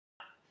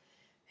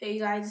Hey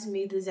guys, it's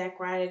me, the Zack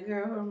Ryder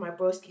girl, my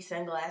broski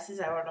sunglasses.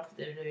 I ordered off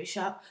the WWE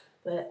shop,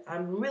 but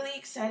I'm really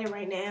excited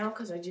right now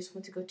because I just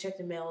went to go check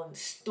the mail and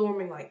it's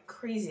storming like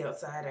crazy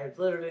outside. I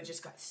literally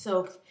just got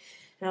soaked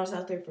and I was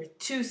out there for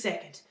 2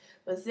 seconds.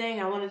 But the thing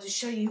I wanted to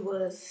show you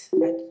was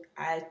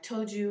I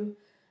told you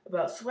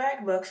about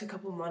SWAGBUCKS a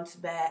couple months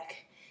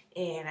back,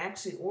 and I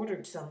actually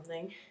ordered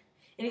something,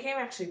 and it came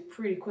actually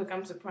pretty quick.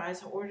 I'm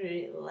surprised. I ordered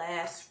it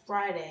last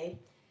Friday,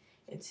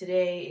 and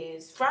today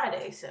is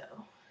Friday, so.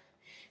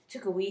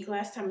 Took a week.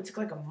 Last time it took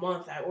like a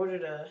month. I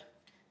ordered a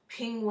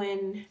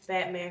Penguin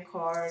Batman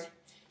card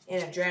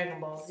and a Dragon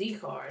Ball Z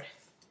card.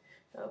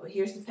 But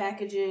here's the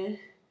packaging.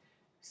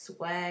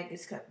 Swag.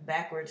 It's cut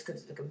backwards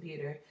because of the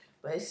computer.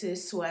 But it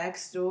says Swag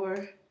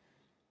Store.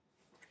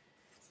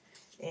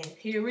 And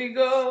here we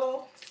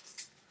go.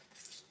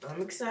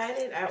 I'm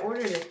excited. I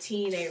ordered a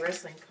TNA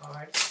wrestling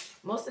card.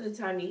 Most of the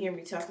time you hear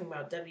me talking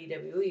about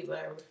WWE,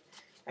 but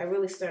I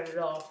really started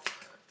off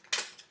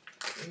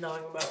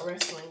knowing about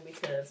wrestling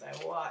because I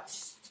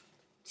watched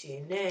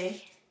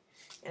TNA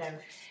and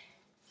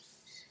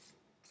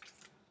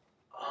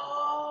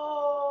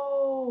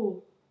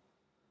oh,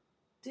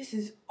 this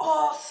is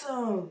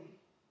awesome.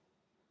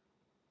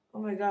 Oh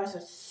my gosh,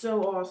 that's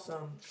so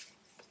awesome.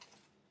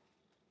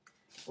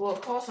 Well,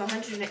 it costs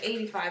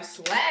 185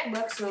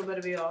 SWAGBUCKS, so it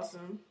better be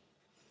awesome.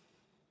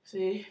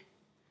 See,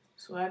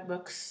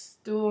 SWAGBUCKS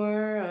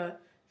store.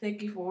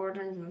 Thank you for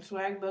ordering from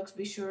SWAGBUCKS.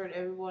 Be sure that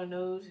everyone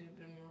knows you've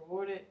been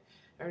rewarded.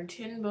 Earn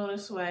 10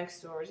 bonus swag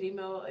stores.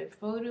 Email a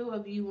photo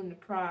of you and the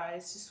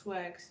prize to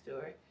swag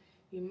store.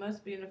 You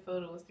must be in a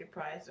photo with your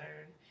prize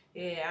earned.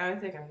 Yeah, I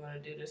think I'm going to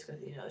do this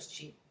because, it's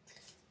cheap.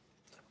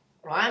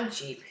 Well, I'm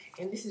cheap.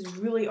 And this is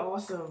really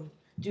awesome.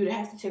 Dude, I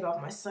have to take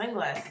off my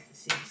sunglasses to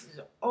see. This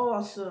is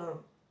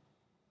awesome.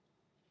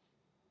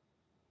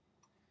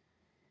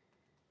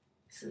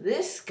 So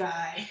this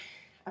guy,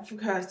 I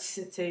forgot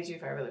to tell you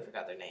if I really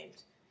forgot their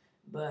names.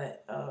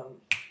 But,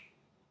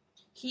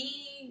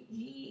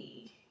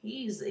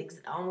 He's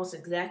almost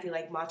exactly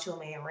like Macho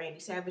Man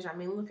Randy Savage. I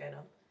mean, look at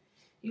him.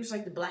 He was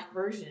like the black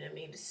version. I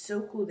mean, it's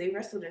so cool. They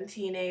wrestled in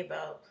TNA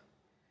about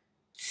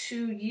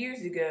 2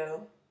 years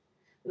ago.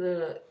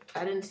 I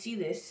didn't see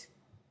this,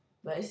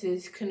 but it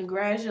says,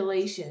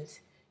 "Congratulations.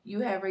 You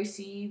have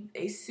received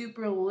a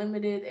super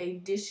limited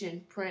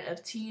edition print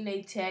of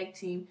TNA Tag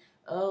Team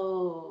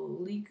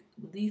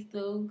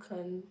Lethal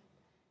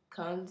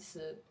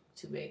Concept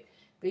to make.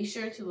 Be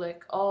sure to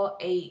like all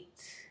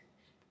 8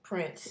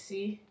 prints."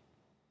 See?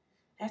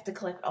 I have to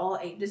collect all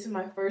 8. This is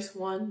my first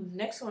one. The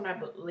next one I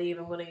believe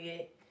I'm going to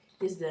get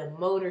is the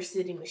Motor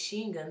City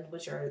Machine Guns,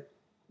 which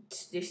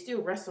they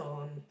still wrestle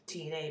on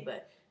TNA,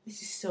 but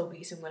this is so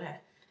beast. I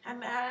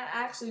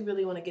actually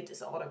really want to get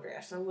this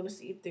autograph, so I'm going to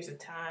see if there's a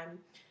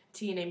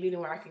TNA meeting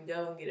where I can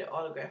go and get an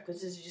autograph,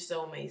 because this is just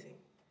so amazing.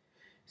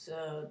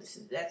 So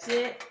that's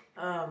it.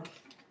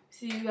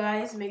 See you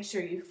guys. Make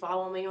sure you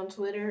follow me on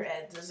Twitter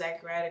at the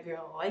Zack Ryder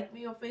Girl. Like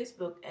me on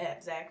Facebook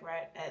at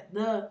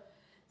the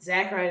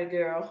Zack Ryder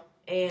Girl.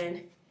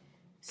 And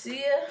see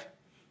ya,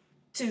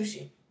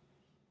 Tushi.